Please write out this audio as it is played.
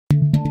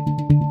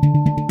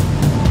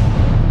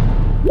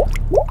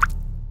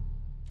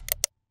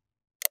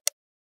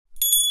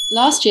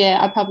last year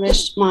I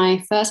published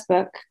my first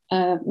book,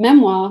 a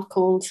memoir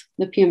called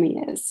The Puma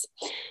Years.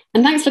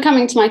 And thanks for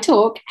coming to my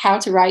talk, How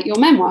to Write Your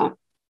Memoir.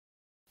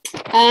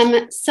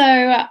 So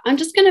I'm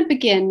just going to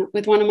begin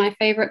with one of my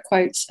favorite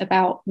quotes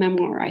about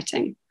memoir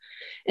writing.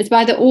 It's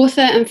by the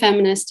author and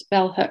feminist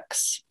Bell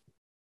Hooks.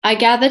 "I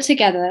gather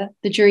together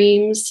the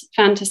dreams,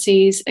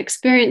 fantasies,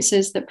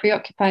 experiences that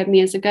preoccupied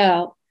me as a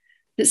girl,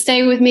 that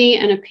stay with me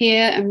and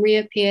appear and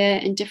reappear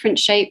in different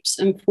shapes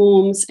and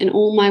forms in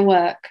all my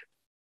work.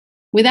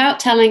 Without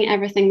telling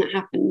everything that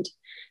happened,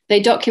 they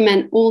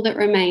document all that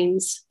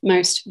remains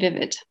most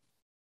vivid."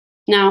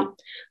 Now,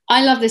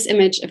 I love this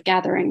image of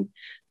gathering,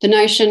 the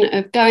notion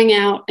of going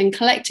out and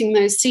collecting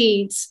those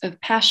seeds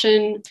of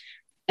passion,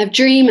 of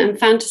dream and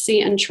fantasy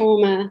and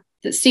trauma,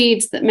 the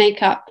seeds that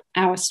make up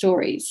our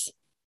stories.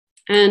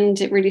 And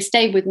it really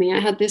stayed with me. I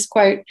had this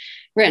quote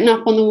written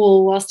up on the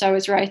wall whilst I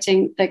was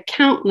writing the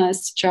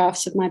countless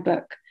drafts of my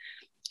book.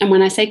 And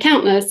when I say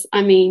countless,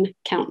 I mean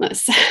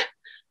countless.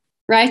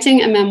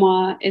 Writing a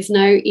memoir is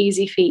no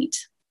easy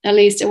feat. At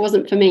least it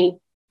wasn't for me.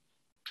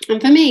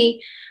 And for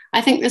me,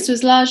 I think this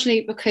was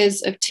largely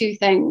because of two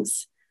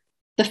things.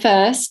 The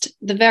first,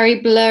 the very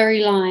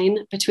blurry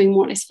line between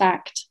what is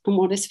fact and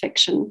what is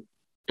fiction.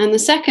 And the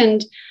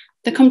second,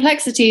 the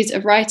complexities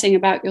of writing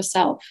about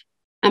yourself,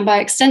 and by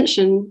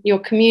extension, your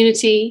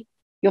community,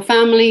 your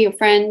family, your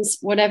friends,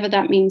 whatever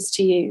that means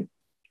to you.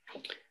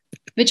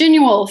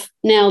 Virginia Woolf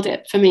nailed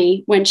it for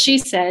me when she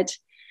said,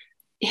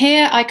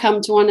 "Here I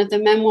come to one of the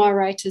memoir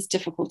writer's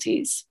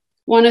difficulties.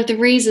 One of the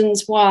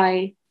reasons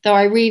why, though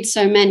I read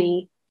so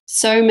many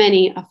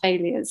are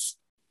failures.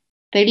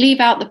 They leave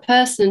out the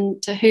person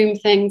to whom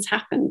things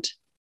happened."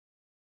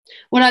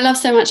 What I love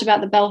so much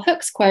about the Bell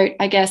Hooks quote,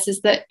 I guess,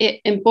 is that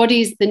it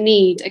embodies the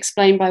need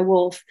explained by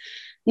Woolf,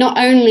 not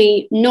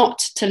only not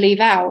to leave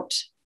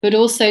out, but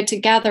also to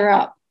gather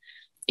up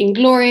in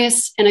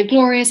a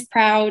glorious,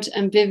 proud,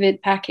 and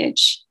vivid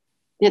package.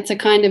 It's a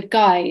kind of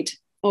guide,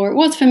 or it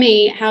was for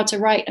me, how to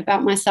write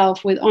about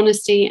myself with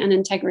honesty and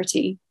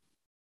integrity,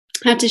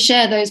 how to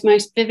share those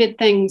most vivid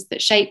things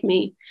that shape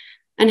me,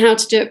 and how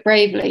to do it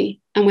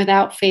bravely and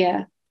without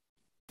fear.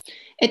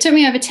 It took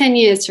me over 10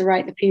 years to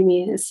write The Puma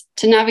Years,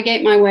 to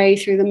navigate my way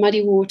through the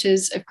muddy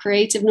waters of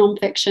creative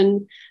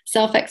nonfiction,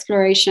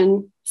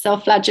 self-exploration,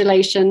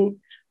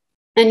 self-flagellation.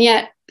 And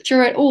yet,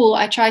 through it all,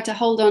 I tried to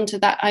hold on to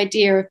that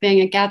idea of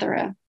being a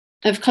gatherer,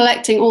 of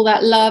collecting all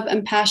that love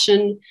and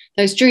passion,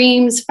 those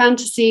dreams,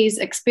 fantasies,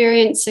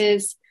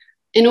 experiences,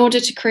 in order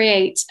to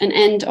create an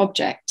end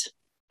object,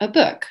 a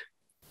book,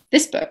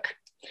 this book.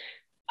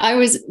 I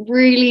was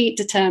really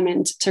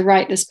determined to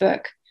write this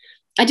book.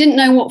 I didn't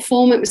know what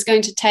form it was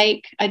going to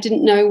take. I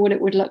didn't know what it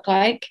would look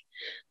like.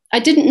 I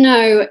didn't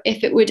know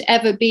if it would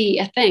ever be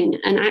a thing,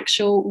 an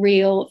actual,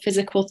 real,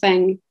 physical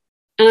thing.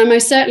 And I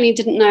most certainly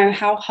didn't know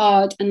how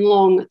hard and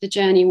long the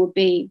journey would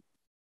be.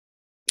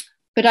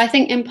 But I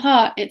think in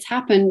part it's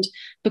happened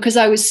because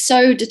I was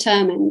so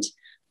determined,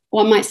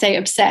 one might say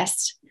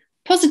obsessed,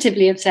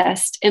 positively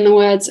obsessed, in the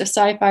words of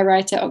sci-fi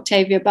writer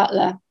Octavia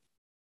Butler.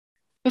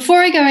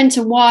 Before I go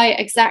into why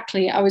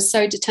exactly I was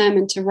so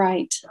determined to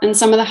write and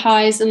some of the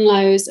highs and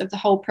lows of the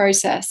whole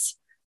process,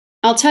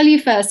 I'll tell you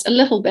first a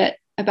little bit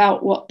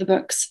about what the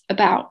book's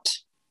about.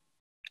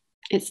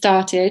 It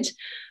started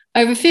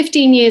over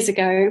 15 years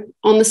ago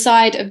on the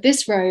side of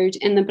this road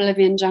in the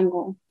Bolivian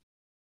jungle.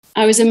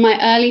 I was in my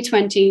early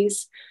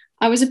 20s.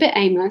 I was a bit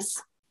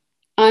aimless.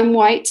 I'm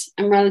white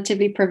and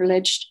relatively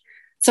privileged,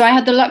 so I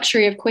had the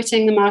luxury of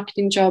quitting the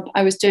marketing job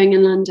I was doing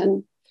in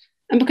London.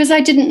 And because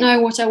I didn't know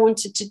what I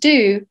wanted to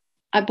do,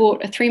 I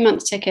bought a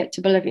 3-month ticket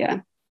to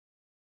Bolivia.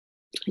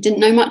 I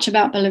didn't know much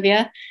about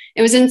Bolivia.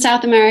 It was in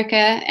South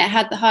America. It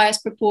had the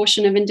highest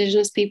proportion of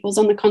indigenous peoples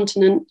on the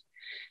continent.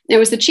 It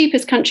was the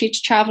cheapest country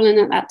to travel in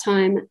at that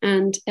time,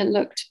 and it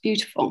looked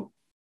beautiful.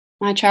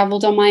 I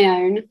traveled on my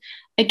own,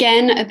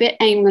 again, a bit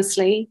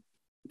aimlessly,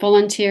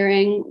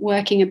 volunteering,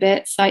 working a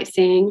bit,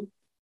 sightseeing,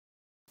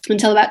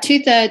 until about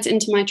 2/3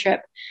 into my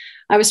trip,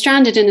 I was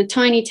stranded in a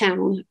tiny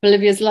town,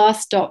 Bolivia's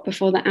last stop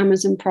before the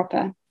Amazon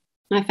proper.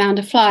 I found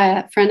a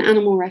flyer for an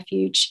animal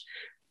refuge.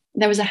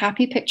 There was a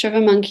happy picture of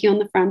a monkey on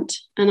the front,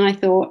 and I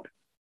thought,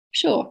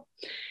 sure.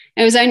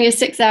 It was only a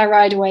 6-hour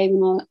ride away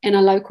in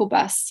a local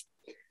bus.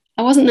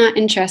 I wasn't that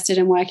interested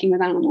in working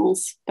with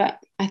animals, but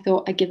I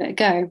thought I'd give it a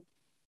go.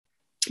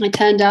 I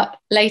turned up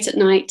late at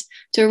night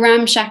to a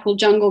ramshackle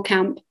jungle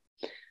camp.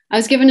 I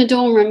was given a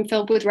dorm room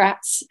filled with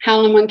rats,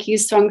 howler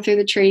monkeys swung through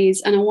the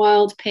trees, and a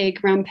wild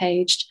pig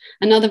rampaged,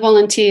 another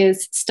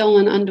volunteer's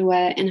stolen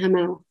underwear in her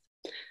mouth.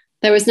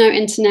 There was no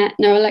internet,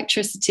 no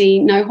electricity,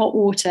 no hot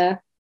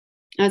water.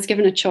 I was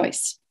given a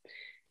choice.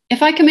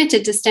 If I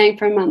committed to staying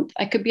for a month,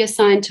 I could be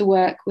assigned to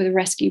work with a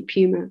rescued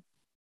puma.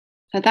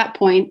 At that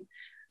point,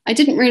 I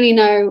didn't really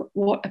know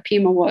what a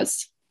puma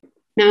was.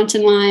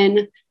 Mountain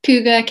lion,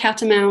 cougar,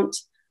 catamount,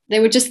 they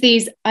were just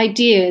these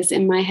ideas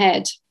in my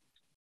head.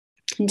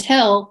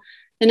 Until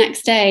the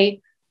next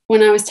day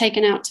when I was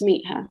taken out to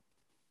meet her,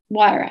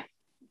 Waira.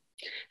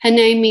 Her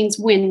name means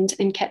wind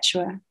in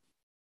Quechua.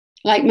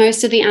 Like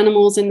most of the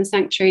animals in the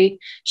sanctuary,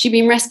 she'd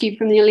been rescued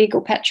from the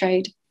illegal pet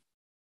trade.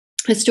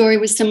 Her story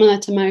was similar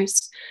to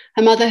most.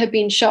 Her mother had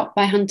been shot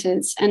by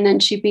hunters, and then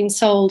she'd been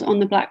sold on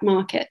the black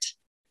market.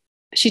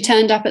 She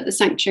turned up at the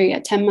sanctuary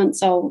at 10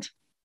 months old.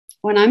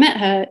 When I met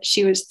her,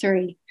 she was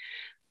 3,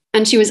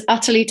 and she was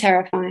utterly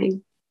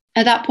terrifying.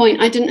 At that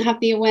point, I didn't have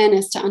the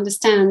awareness to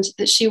understand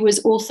that she was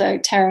also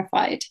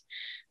terrified.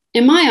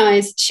 In my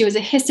eyes, she was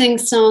a hissing,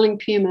 snarling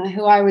puma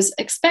who I was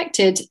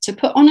expected to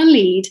put on a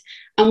lead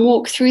and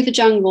walk through the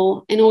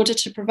jungle in order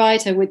to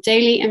provide her with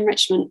daily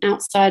enrichment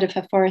outside of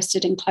her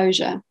forested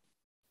enclosure.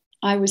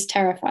 I was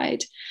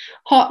terrified,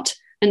 hot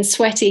and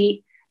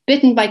sweaty,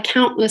 bitten by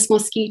countless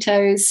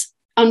mosquitoes,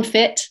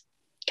 unfit,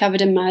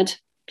 covered in mud,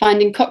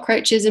 finding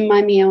cockroaches in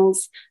my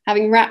meals,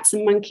 having rats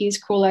and monkeys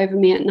crawl over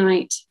me at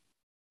night.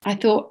 I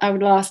thought I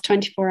would last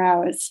 24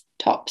 hours,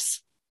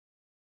 tops.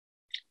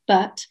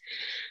 But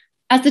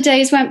as the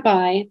days went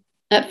by,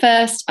 at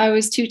first I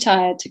was too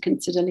tired to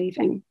consider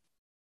leaving.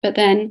 But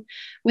then,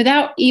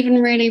 without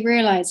even really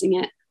realizing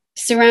it,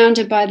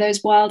 surrounded by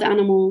those wild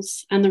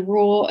animals and the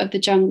roar of the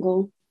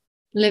jungle,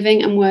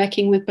 living and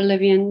working with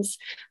Bolivians,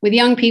 with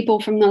young people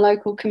from the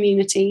local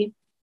community,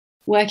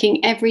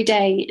 working every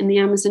day in the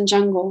Amazon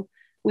jungle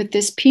with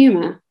this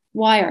puma,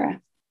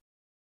 Waira,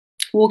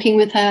 walking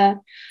with her,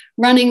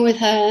 running with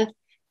her,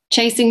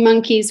 chasing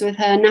monkeys with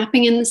her,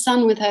 napping in the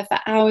sun with her for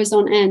hours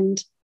on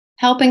end,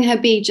 helping her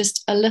be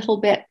just a little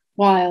bit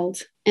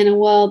wild in a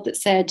world that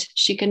said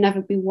she could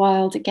never be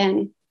wild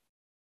again.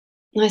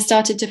 I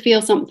started to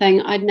feel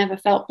something I'd never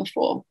felt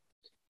before,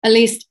 at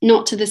least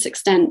not to this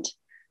extent.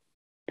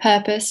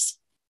 Purpose,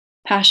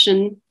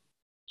 passion,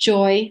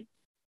 joy.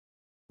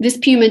 This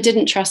puma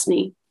didn't trust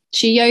me.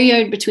 She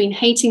yo-yoed between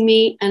hating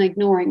me and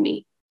ignoring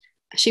me.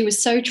 She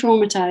was so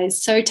traumatized,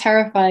 so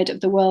terrified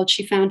of the world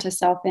she found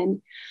herself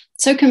in,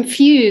 so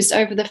confused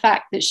over the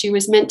fact that she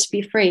was meant to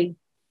be free,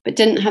 but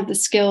didn't have the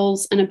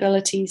skills and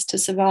abilities to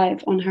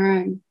survive on her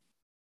own.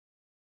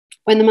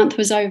 When the month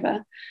was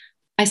over,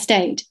 I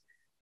stayed.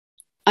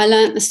 I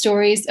learnt the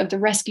stories of the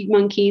rescued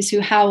monkeys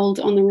who howled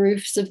on the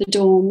roofs of the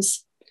dorms.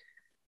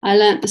 I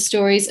learnt the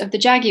stories of the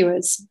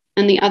jaguars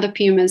and the other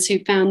pumas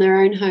who found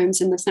their own homes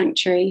in the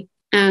sanctuary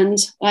and,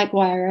 like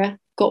Waira,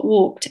 got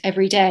walked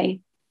every day.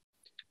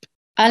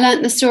 I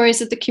learnt the stories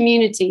of the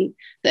community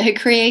that had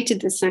created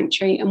this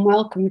sanctuary and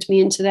welcomed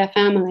me into their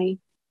family.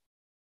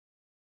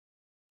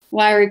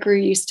 Waira grew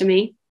used to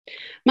me.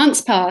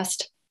 Months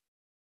passed,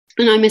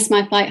 and I missed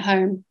my flight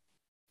home.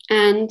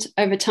 And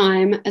over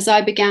time, as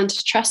I began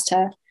to trust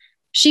her,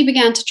 she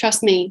began to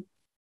trust me,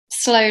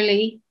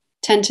 slowly,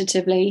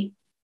 tentatively,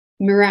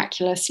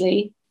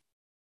 miraculously.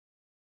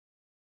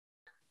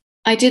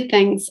 I did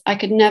things I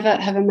could never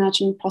have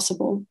imagined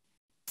possible.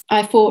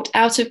 I fought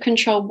out of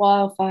control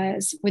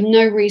wildfires with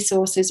no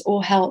resources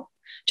or help,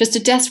 just a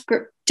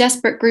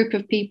desperate group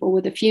of people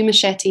with a few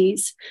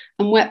machetes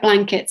and wet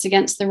blankets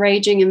against the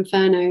raging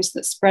infernos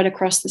that spread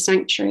across the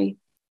sanctuary.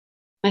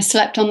 I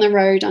slept on the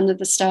road under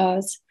the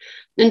stars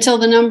until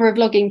the number of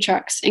logging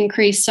trucks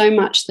increased so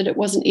much that it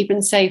wasn't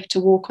even safe to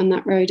walk on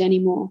that road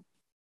anymore.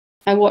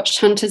 I watched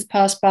hunters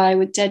pass by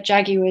with dead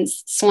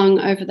jaguars slung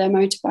over their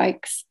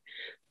motorbikes.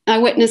 I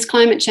witnessed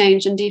climate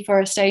change and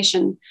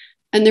deforestation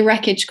and the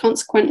wreckage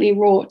consequently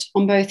wrought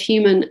on both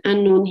human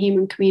and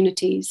non-human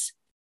communities.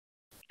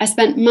 I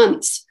spent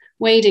months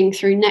wading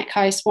through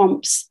neck-high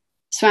swamps,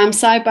 swam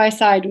side by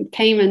side with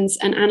caimans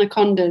and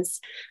anacondas,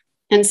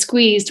 and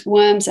squeezed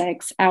worms'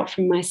 eggs out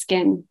from my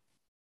skin.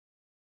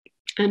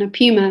 And a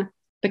puma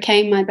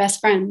became my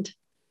best friend.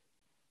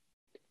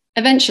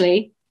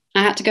 Eventually,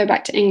 I had to go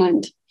back to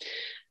England,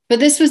 but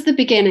this was the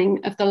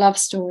beginning of the love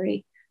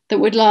story that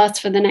would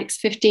last for the next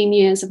 15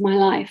 years of my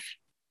life.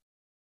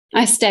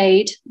 I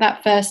stayed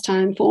that first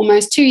time for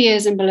almost 2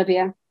 years in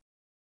Bolivia.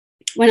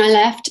 When I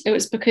left, it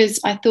was because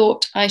I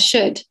thought I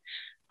should.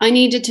 I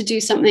needed to do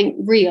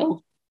something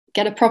real,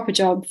 get a proper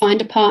job, find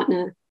a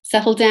partner,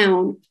 settle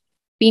down,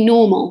 be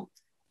normal.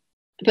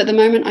 But the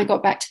moment I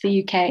got back to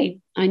the UK,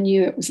 I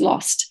knew it was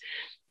lost.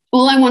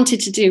 All I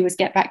wanted to do was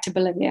get back to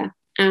Bolivia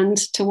and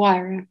to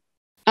Waira.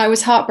 I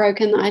was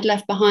heartbroken that I'd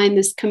left behind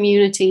this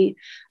community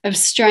of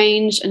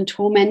strange and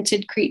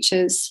tormented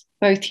creatures,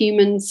 both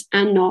humans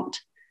and not,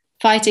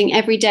 fighting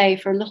every day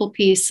for a little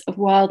piece of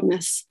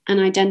wildness and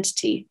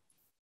identity.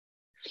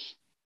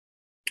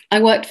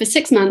 I worked for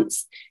 6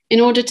 months in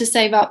order to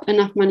save up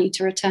enough money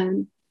to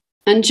return.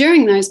 And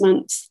during those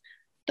months,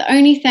 the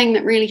only thing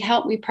that really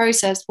helped me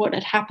process what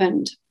had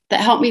happened, that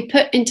helped me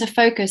put into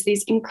focus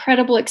these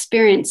incredible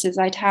experiences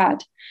I'd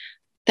had,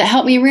 that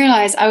helped me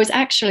realize I was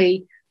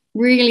actually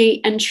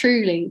really and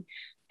truly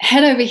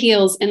head over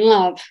heels in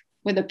love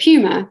with a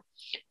puma,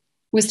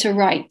 was to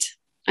write.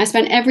 I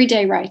spent every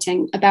day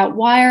writing about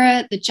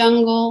Waira, the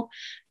jungle,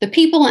 the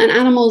people and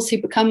animals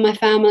who become my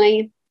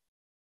family,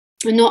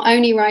 and not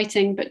only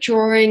writing, but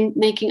drawing,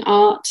 making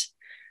art,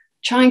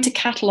 trying to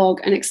catalogue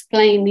and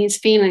explain these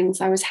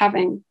feelings I was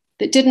having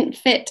that didn't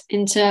fit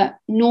into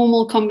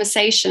normal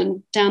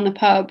conversation down the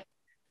pub.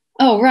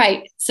 Oh,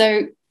 right,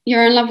 so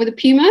you're in love with a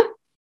puma?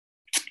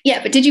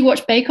 Yeah, but did you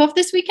watch Bake Off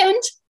this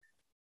weekend?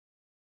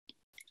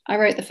 I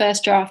wrote the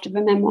first draft of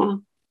a memoir.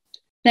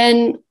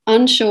 Then,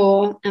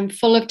 unsure and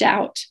full of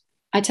doubt,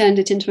 I turned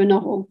it into a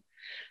novel.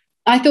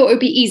 I thought it would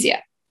be easier,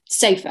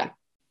 safer.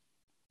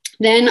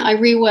 Then I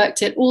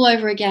reworked it all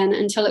over again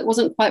until it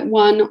wasn't quite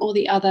one or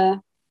the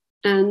other,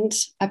 and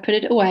I put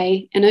it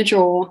away in a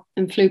drawer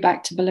and flew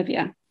back to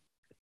Bolivia.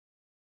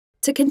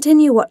 To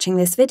continue watching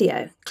this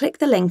video, click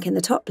the link in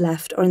the top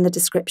left or in the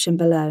description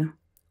below,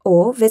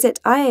 or visit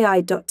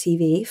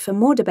iai.tv for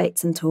more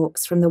debates and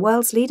talks from the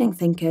world's leading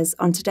thinkers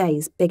on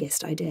today's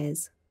biggest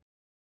ideas.